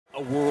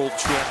a world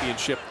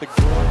championship. The gold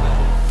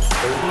medal.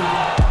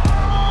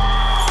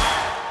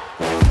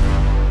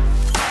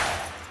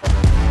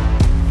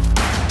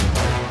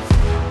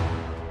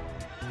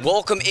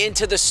 Welcome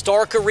into the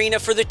Stark Arena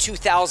for the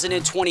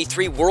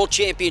 2023 World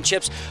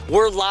Championships.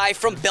 We're live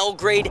from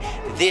Belgrade.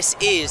 This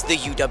is the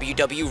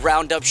UWW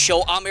Roundup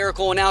Show. I'm Eric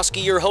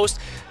Olenowski, your host,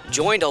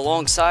 joined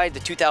alongside the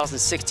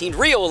 2016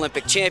 Rio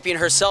Olympic champion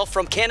herself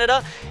from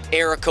Canada,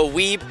 Erica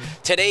Wiebe.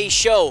 Today's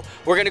show,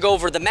 we're going to go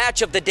over the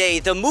match of the day,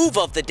 the move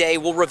of the day.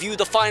 We'll review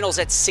the finals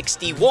at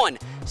 61,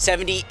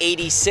 70,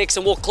 86,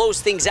 and we'll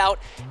close things out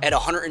at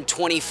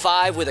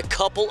 125 with a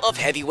couple of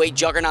heavyweight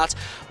juggernauts.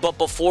 But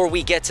before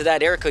we get to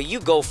that, Erica,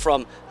 you go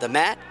from the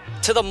mat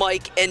to the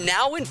mic and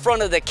now in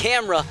front of the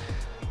camera.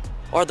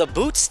 Are the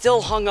boots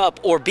still hung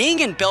up, or being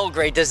in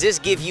Belgrade, does this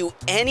give you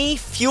any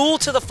fuel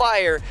to the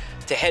fire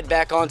to head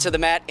back onto the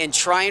mat and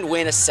try and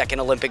win a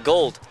second Olympic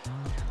gold?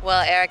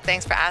 Well, Eric,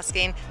 thanks for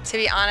asking. To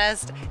be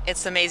honest,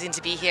 it's amazing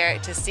to be here,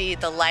 to see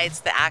the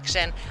lights, the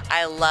action.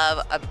 I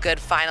love a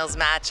good finals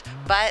match,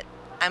 but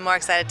I'm more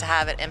excited to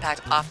have an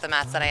impact off the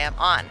mats than I am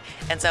on.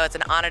 And so it's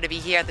an honor to be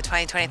here at the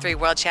 2023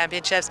 World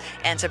Championships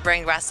and to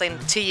bring wrestling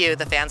to you,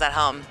 the fans at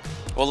home.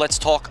 Well, let's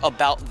talk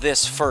about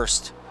this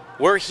first.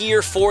 We're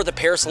here for the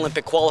Paris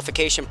Olympic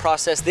qualification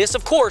process. This,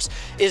 of course,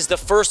 is the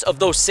first of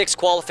those 6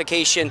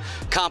 qualification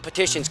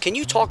competitions. Can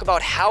you talk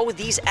about how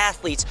these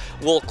athletes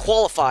will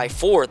qualify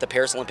for the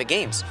Paris Olympic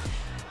Games?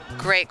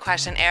 Great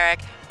question,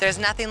 Eric. There's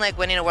nothing like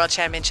winning a world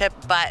championship,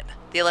 but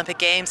the Olympic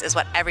Games is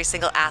what every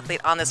single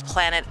athlete on this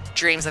planet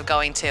dreams of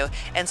going to.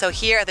 And so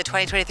here at the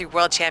 2023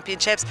 World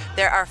Championships,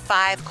 there are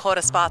 5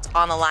 quota spots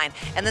on the line.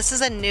 And this is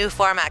a new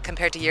format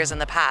compared to years in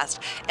the past.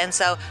 And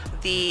so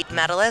the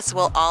medalists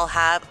will all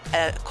have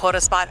a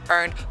quota spot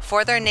earned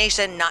for their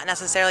nation, not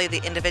necessarily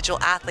the individual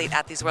athlete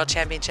at these World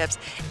Championships.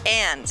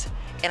 And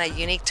in a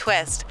unique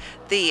twist,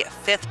 the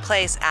 5th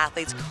place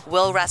athletes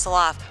will wrestle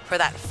off for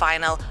that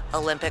final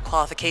Olympic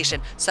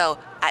qualification. So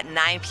at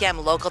 9 p.m.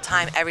 local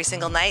time every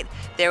single night,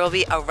 there will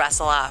be a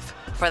wrestle off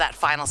for that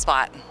final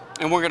spot.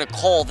 And we're going to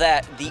call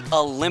that the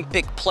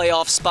Olympic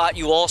playoff spot.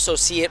 You also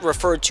see it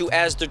referred to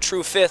as the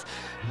true 5th,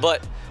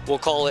 but we'll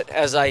call it,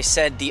 as I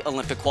said, the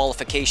Olympic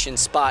qualification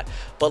spot.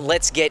 But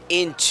let's get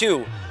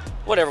into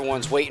what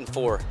everyone's waiting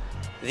for.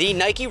 The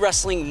Nike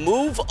Wrestling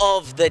Move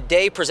of the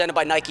Day, presented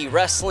by Nike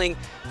Wrestling.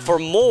 For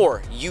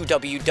more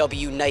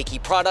UWW Nike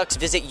products,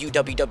 visit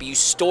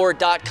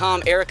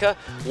uwwstore.com. Erica,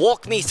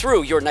 walk me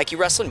through your Nike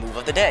Wrestling Move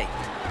of the Day.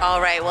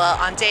 All right, well,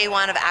 on day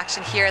 1 of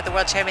action here at the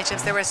World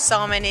Championships, there were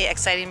so many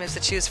exciting moves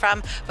to choose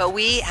from, but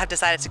we have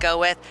decided to go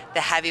with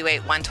the heavyweight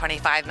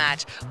 125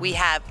 match. We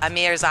have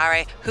Amir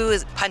Zare, who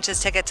punches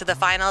ticket to the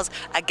finals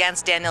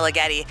against Daniel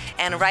Leggetti.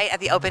 And right at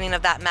the opening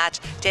of that match,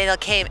 Daniel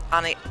came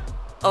on the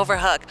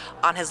overhook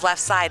on his left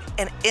side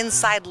and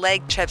inside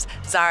leg trips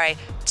Zare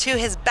to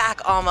his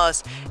back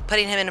almost,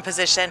 putting him in a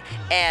position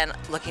and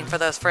looking for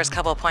those first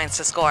couple of points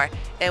to score.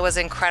 It was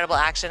incredible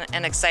action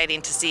and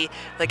exciting to see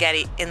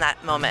Leggetti in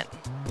that moment.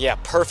 Yeah,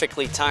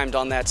 perfectly timed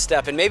on that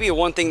step. And maybe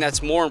one thing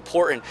that's more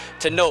important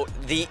to note,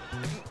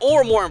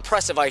 or more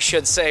impressive, I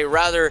should say,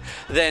 rather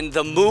than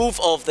the move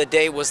of the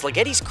day, was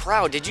Leggetti's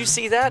crowd. Did you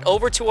see that?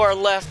 Over to our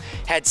left,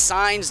 had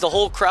signs, the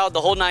whole crowd,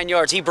 the whole 9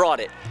 yards. He brought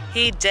it.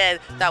 He did.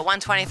 That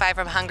 125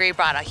 from Hungary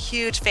brought a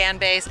huge fan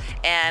base,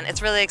 and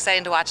it's really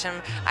exciting to watch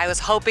him. I was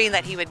hoping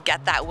that he would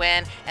get that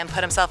win and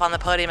put himself on the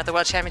podium at the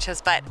World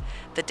Championships, but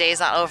the day's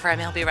not over for him.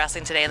 He'll be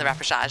wrestling today in the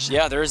repechage.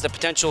 Yeah, there is the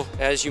potential,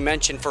 as you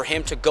mentioned, for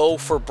him to go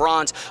for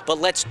bronze. But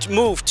let's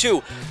move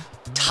to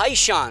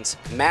Tyshawn's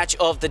match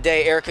of the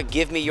day. Erica,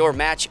 give me your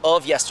match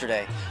of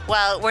yesterday.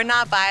 Well, we're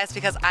not biased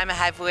because I'm a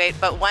heavyweight,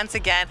 but once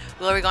again,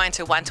 we're going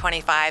to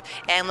 125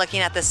 and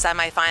looking at the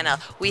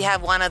semifinal. We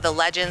have one of the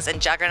legends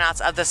and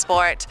juggernauts of the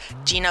sport,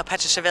 Gino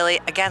Petrashvili,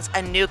 against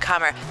a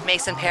newcomer,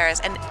 Mason Parris.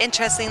 And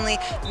interestingly,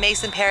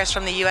 Mason Parris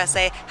from the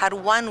USA had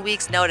 1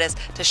 week's notice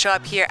to show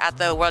up here at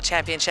the World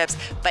Championships,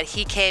 but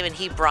he came and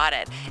he brought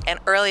it. And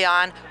early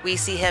on, we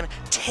see him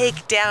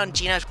take down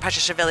Gino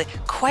Petrashvili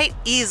quite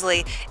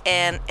easily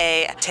in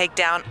a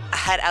takedown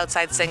head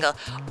outside single.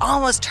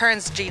 Almost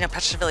turns Gino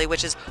Petrashvili,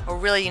 which is a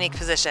really unique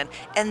position.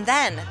 And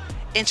then,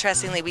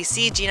 interestingly, we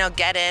see Gino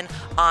get in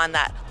on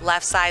that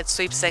left side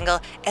sweep single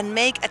and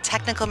make a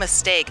technical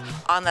mistake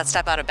on that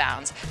step out of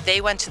bounds.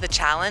 They went to the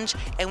challenge,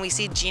 and we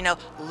see Gino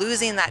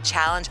losing that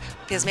challenge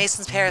because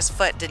Mason Parris'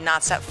 foot did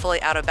not step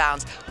fully out of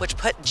bounds, which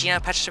put Gino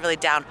Petrashvili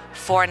down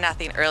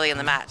 4-0 early in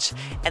the match.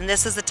 And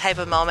this is the type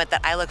of moment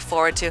that I look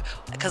forward to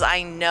because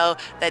I know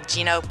that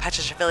Gino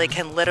Petrashvili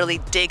can literally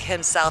dig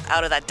himself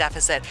out of that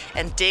deficit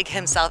and dig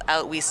himself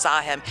out. We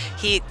saw him.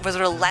 He was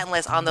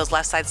relentless on those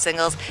left side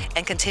singles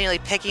and continually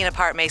picking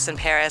apart Mason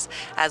Parris,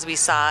 as we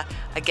saw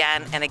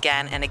again and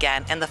again and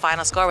again. And the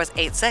final score was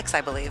 8-6,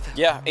 I believe.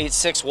 Yeah,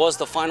 8-6 was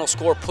the final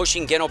score,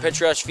 pushing Geno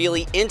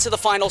Petriashvili into the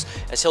finals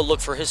as he'll look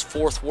for his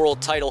 4th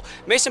world title.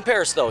 Mason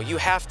Parris, though, you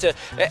have to,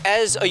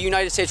 as a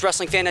United States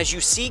wrestling fan, as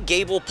you see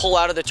Gable pull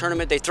out of the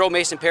tournament, they throw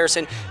Mason Parris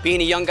in.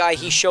 Being a young guy,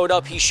 he showed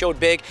up, he showed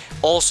big.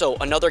 Also,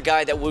 another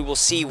guy that we will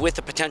see with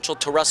the potential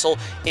to wrestle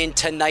in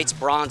tonight's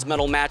bronze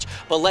medal match.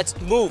 But let's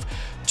move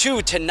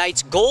to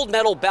tonight's gold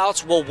medal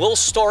bouts. We'll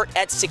start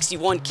at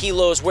 61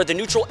 kilos, where the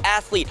neutral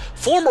athlete,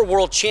 former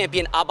world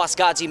champion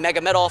Abbasgadzi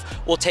Magomedov,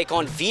 will take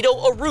on Vito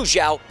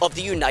Arujau of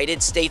the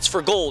United States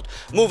for gold.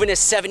 Moving to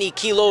 70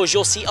 kilos,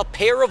 you'll see a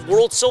pair of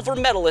world silver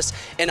medalists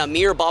in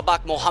Amir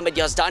Babak Mohammad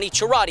Yazdani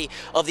Chirati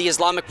of the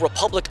Islamic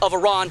Republic of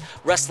Iran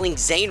wrestling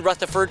Zane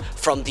Rutherford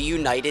from the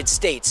United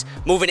States.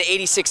 Moving to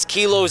 86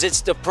 kilos,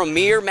 it's the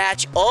premier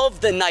match of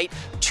the night.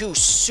 2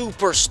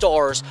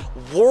 superstars,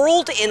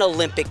 world and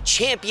Olympic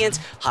champions,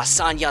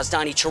 Hassan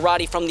Yazdani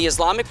Chirati from the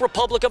Islamic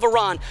Republic of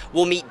Iran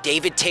will meet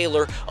David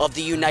Taylor of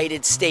the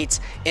United States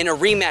in a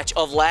rematch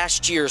of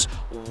last year's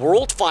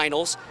World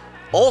Finals,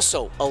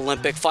 also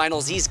Olympic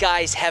Finals. These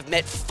guys have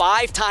met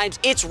 5 times.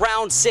 It's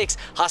round 6.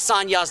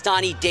 Hassan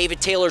Yazdani,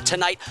 David Taylor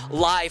tonight,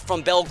 live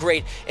from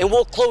Belgrade. And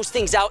we'll close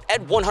things out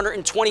at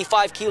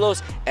 125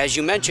 kilos, as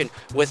you mentioned,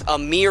 with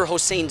Amir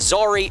Hossein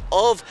Zari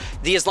of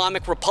the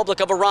Islamic Republic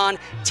of Iran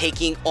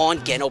taking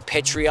on Geno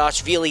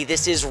Petriashvili.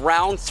 This is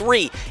round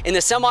 3. In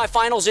the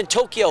semifinals in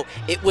Tokyo,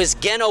 it was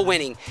Geno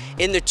winning.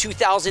 In the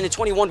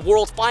 2021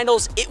 World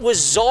Finals, it was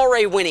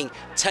Zari winning.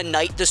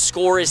 Tonight, the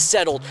score is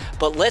settled.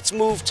 But let's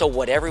move to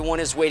what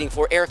everyone is waiting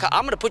for. Erica,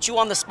 I'm going to put you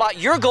on the spot.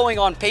 You're going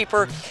on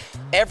paper.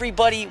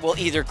 Everybody will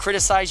either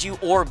criticize you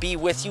or be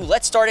with you.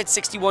 Let's start at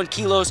 61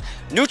 kilos.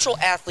 Neutral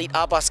athlete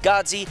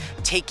Abbasgadzi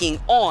taking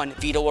on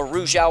Vito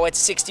Arujau at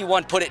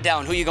 61. Put it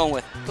down. Who are you going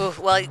with? Ooh,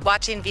 well,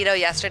 watching Vito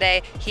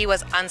yesterday, he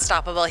was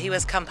unstoppable. He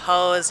was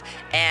composed,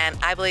 and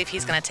I believe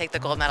he's going to take the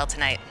gold medal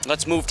tonight.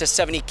 Let's move to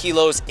 70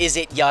 kilos. Is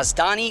it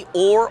Yazdani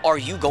or are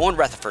you going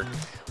Rutherford?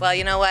 Well,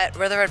 you know what?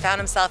 Rutherford found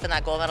himself in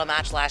that gold medal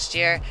match last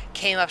year,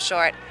 came up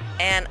short,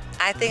 and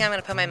I think I'm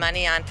going to put my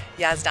money on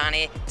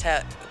Yazdani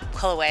to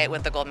pull away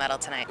with the gold medal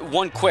tonight.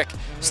 One quick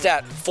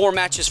stat, 4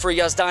 matches for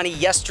Yazdani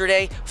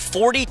yesterday,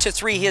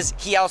 40-3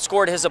 he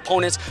outscored his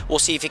opponents. We'll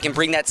see if he can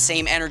bring that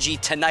same energy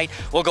tonight.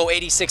 We'll go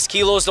 86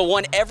 kilos, the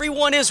one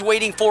everyone is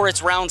waiting for.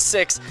 It's round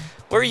 6.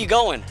 Where are you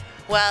going?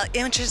 Well,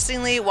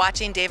 interestingly,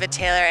 watching David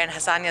Taylor and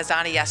Hassan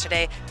Yazdani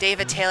yesterday,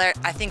 David Taylor,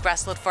 I think,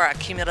 wrestled for a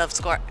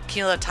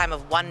cumulative time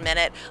of 1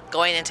 minute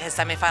going into his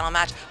semifinal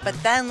match, but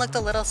then looked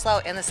a little slow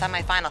in the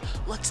semifinal,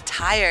 looked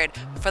tired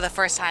for the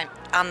first time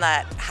on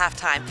the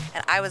halftime,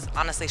 and I was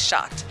honestly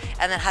shocked.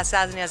 And then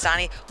Hassan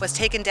Yazdani was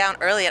taken down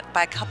early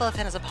by a couple of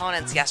his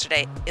opponents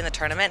yesterday in the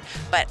tournament,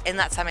 but in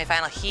that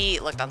semifinal, he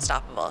looked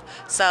unstoppable.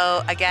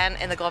 So again,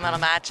 in the gold medal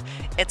match,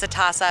 it's a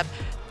toss-up.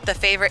 The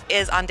favorite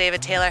is on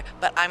David Taylor,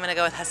 but I'm going to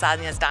go with Hassan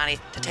Yazdani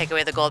to take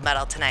away the gold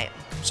medal tonight.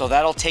 So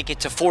that'll take it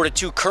to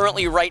 4-2.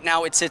 Currently, right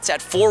now, it sits at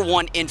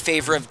 4-1 in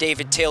favor of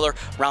David Taylor.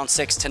 Round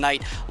 6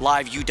 tonight,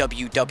 live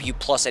UWW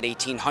Plus at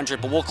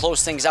 1800. But we'll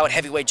close things out.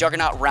 Heavyweight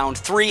juggernaut, round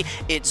 3.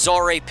 It's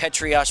Zari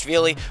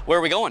Petriashvili. Where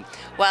are we going?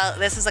 Well,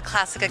 this is a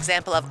classic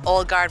example of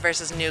old guard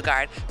versus new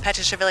guard.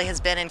 Petriashvili has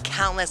been in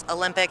countless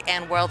Olympic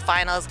and world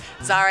finals.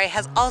 Zari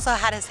has also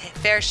had his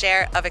fair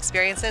share of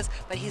experiences,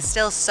 but he's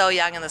still so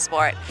young in the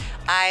sport.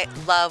 I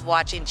love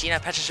watching Geno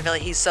Petriashvili.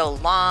 He's so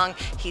long,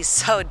 he's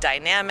so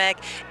dynamic,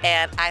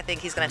 and I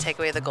think he's going to take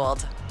away the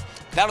gold.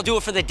 That'll do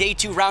it for the Day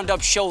 2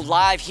 Roundup show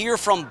live here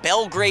from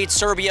Belgrade,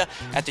 Serbia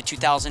at the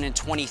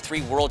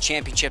 2023 World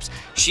Championships.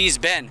 She's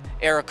been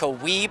Erica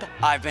Wiebe.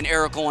 I've been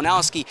Eric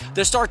Olenowski.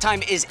 The start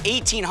time is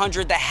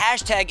 1800. The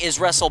hashtag is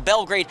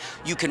WrestleBelgrade.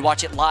 You can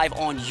watch it live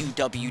on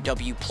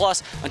UWW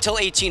Plus until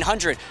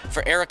 1800.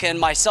 For Erica and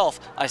myself,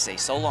 I say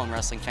so long,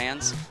 wrestling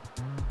fans.